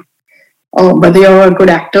find you. Whether you're a good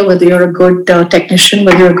actor, whether you're a good technician,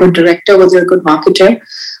 whether you're a good director, whether you're a good marketer.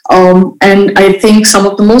 And I think some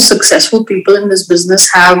of the most successful people in this business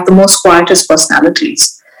have the most quietest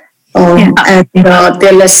personalities. and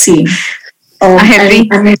they're less seen. I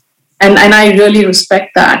agree. And I really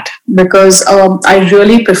respect that, because I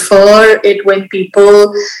really prefer it when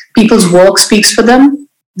people's work speaks for them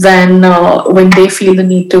than when they feel the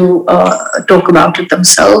need to talk about it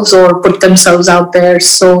themselves or put themselves out there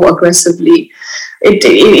so aggressively.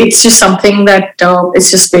 It's just something that it's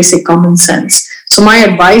just basic common sense. So my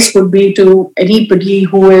advice would be to anybody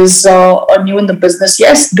who is new in the business: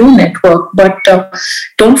 yes, do network, but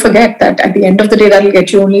don't forget that at the end of the day, that will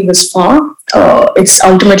get you only this far. It's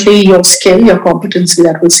ultimately your skill, your competency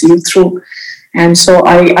that will see you through. And so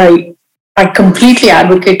I completely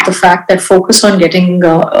advocate the fact that focus on getting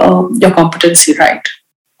your competency right.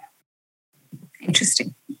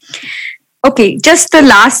 Interesting. Okay, just the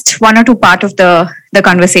last one or two part of the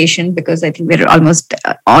conversation, because I think we're almost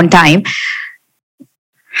on time.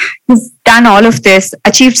 You've done all of this,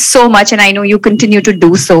 achieved so much, and I know you continue to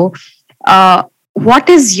do so. What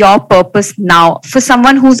is your purpose now for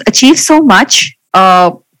someone who's achieved so much,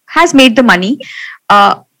 has made the money?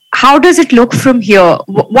 How does it look from here?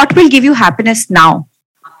 What will give you happiness now?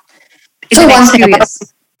 So one thing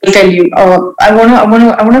I'll tell you, I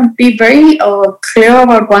wanna be very clear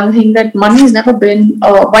about one thing, that money has never been,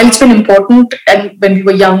 while it's been important, and when we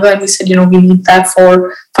were younger and we said, we need that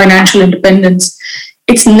for financial independence,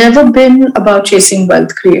 it's never been about chasing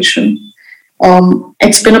wealth creation.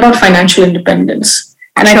 It's been about financial independence.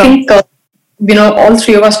 And sure. I think, all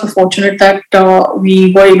three of us were fortunate that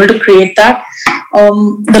we were able to create that.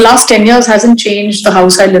 The last 10 years hasn't changed the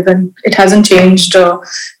house I live in. It hasn't changed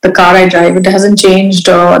the car I drive. It hasn't changed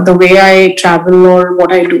the way I travel or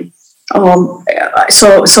what I do.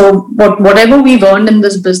 So whatever we've earned in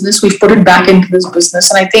this business, we've put it back into this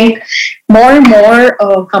business. And I think more and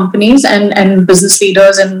more companies and business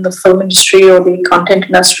leaders in the film industry or the content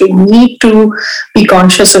industry need to be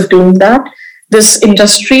conscious of doing that. This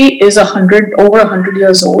industry is over 100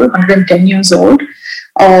 years old, 110 years old,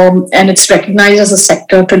 and it's recognized as a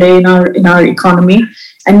sector today in our economy.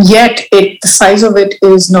 And yet, the size of it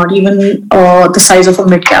is not even the size of a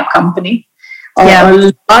mid-cap company.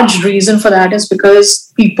 A large reason for that is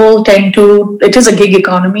because people it is a gig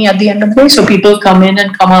economy at the end of the day. So people come in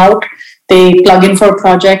and come out, they plug in for a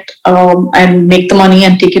project and make the money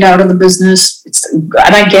and take it out of the business.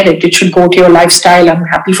 And I get it. It should go to your lifestyle. I'm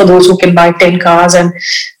happy for those who can buy 10 cars and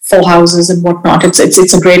 4 houses and whatnot.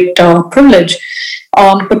 It's a great privilege.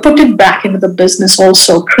 But put it back into the business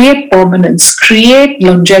also. Create permanence, create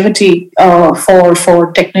longevity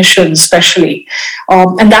for technicians especially.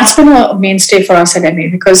 And that's been a mainstay for us at MA,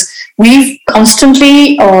 because we've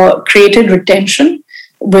constantly created retention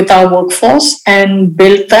with our workforce and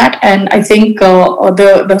built that. And I think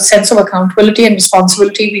the sense of accountability and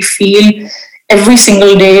responsibility we feel every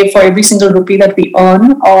single day for every single rupee that we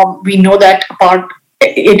earn, we know that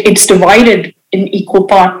it's divided in equal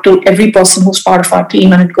part to every person who's part of our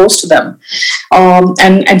team, and it goes to them.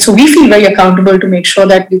 And so we feel very accountable to make sure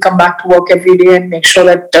that we come back to work every day and make sure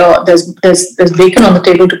that there's bacon on the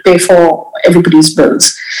table to pay for everybody's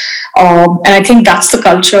bills. And I think that's the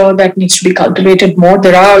culture that needs to be cultivated more.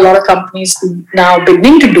 There are a lot of companies now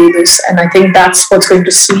beginning to do this, and I think that's what's going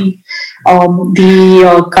to see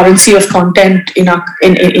the currency of content in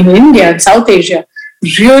India and South Asia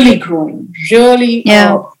really growing, really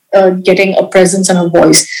getting a presence and a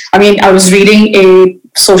voice. I mean, I was reading a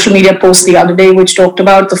social media post the other day which talked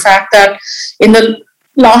about the fact that in the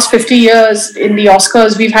last 50 years in the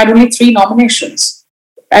Oscars, we've had only 3 nominations.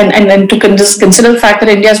 And then to consider the fact that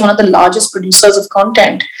India is one of the largest producers of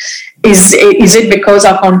content, is it because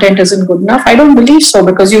our content isn't good enough? I don't believe so,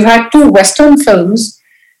 because you've had 2 Western films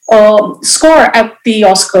score at the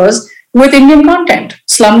Oscars with Indian content,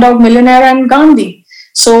 Slumdog Millionaire and Gandhi.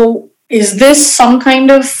 So is this some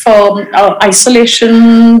kind of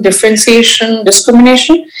isolation, differentiation,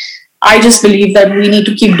 discrimination? I just believe that we need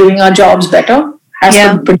to keep doing our jobs better as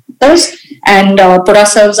producers and put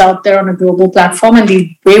ourselves out there on a global platform. And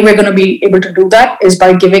the way we're going to be able to do that is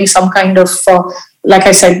by giving some kind of, like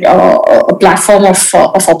I said, a platform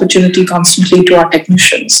of opportunity constantly to our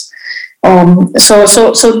technicians.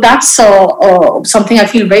 So that's something I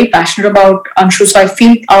feel very passionate about, Anshu. So I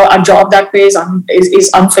feel our job that way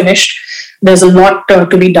is unfinished. There's a lot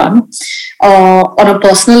to be done. On a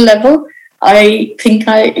personal level, I think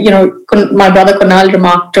my brother Kunal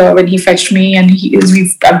remarked when he fetched me, and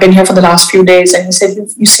I've been here for the last few days, and he said,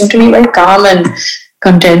 "You seem to be very calm and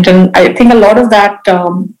content." And I think a lot of that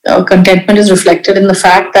contentment is reflected in the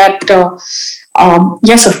fact that.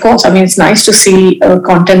 Yes, of course. I mean, it's nice to see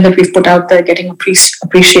content that we've put out there getting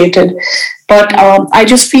appreciated. But I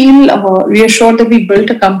just feel reassured that we built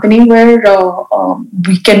a company where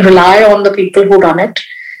we can rely on the people who run it.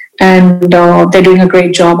 and they're doing a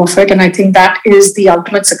great job of it. And I think that is the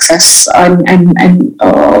ultimate success and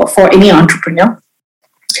for any entrepreneur.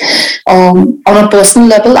 On a personal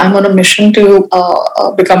level, I'm on a mission to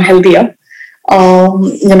become healthier.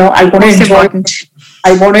 I want to enjoy.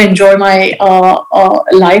 I want to enjoy my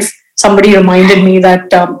life. Somebody reminded me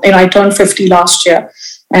that I turned 50 last year,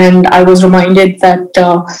 and I was reminded that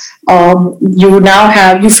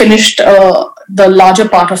you finished the larger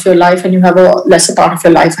part of your life, and you have a lesser part of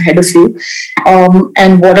your life ahead of you.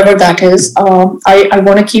 And whatever that is, I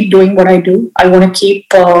want to keep doing what I do. I want to keep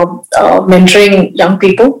mentoring young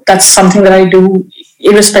people. That's something that I do,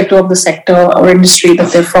 irrespective of the sector or industry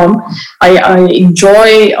that they're from. I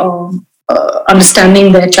enjoy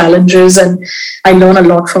understanding their challenges, and I learn a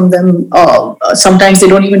lot from them. Sometimes they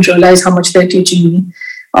don't even realize how much they're teaching me.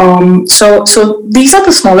 So these are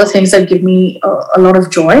the smaller things that give me a lot of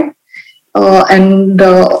joy, and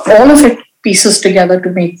all of it pieces together to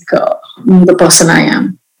make me the person I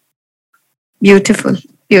am. Beautiful.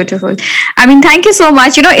 Beautiful. I mean, thank you so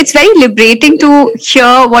much. It's very liberating to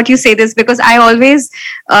hear what you say this, because I always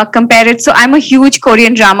compare it. So I'm a huge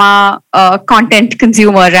Korean drama content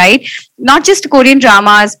consumer, right? Not just Korean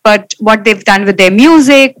dramas, but what they've done with their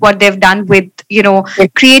music, what they've done with,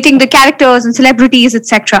 creating the characters and celebrities,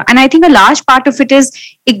 etc. And I think a large part of it is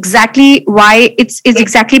exactly why it's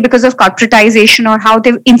exactly because of corporatization, or how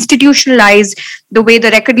they've institutionalized the way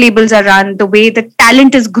the record labels are run, the way the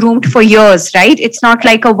talent is groomed for years, right? It's not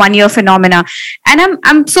like a one-year phenomena. And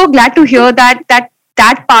I'm so glad to hear that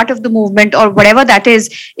part of the movement, or whatever that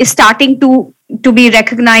is starting to be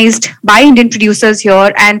recognized by Indian producers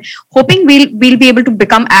here, and hoping we'll be able to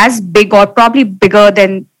become as big, or probably bigger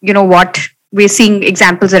than what we're seeing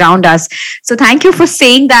examples around us. So thank you for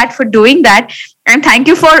saying that, for doing that, and thank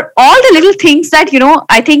you for all the little things that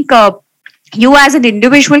I think you as an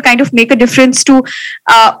individual kind of make a difference to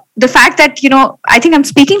the fact that I think I'm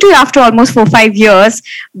speaking to you after almost 4-5 years,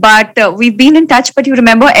 but we've been in touch. But you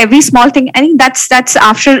remember every small thing. I think that's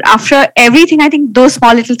after everything. I think those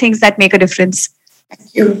small little things that make a difference.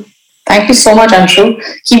 Thank you so much, Anshu.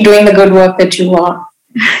 Keep doing the good work that you are.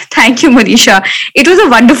 Thank you, Monisha. It was a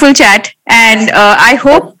wonderful chat, and I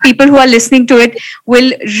hope people who are listening to it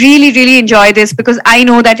will really, really enjoy this, because I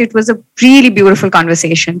know that it was a really beautiful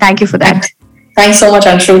conversation. Thank you for that. Thanks so much,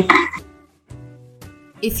 Anshu.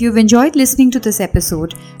 If you've enjoyed listening to this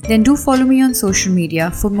episode, then do follow me on social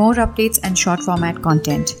media for more updates and short format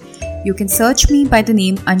content. You can search me by the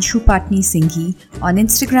name Anshu Patni Singhi on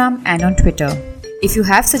Instagram and on Twitter. If you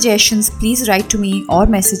have suggestions, please write to me or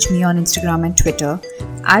message me on Instagram and Twitter.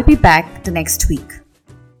 I'll be back the next week.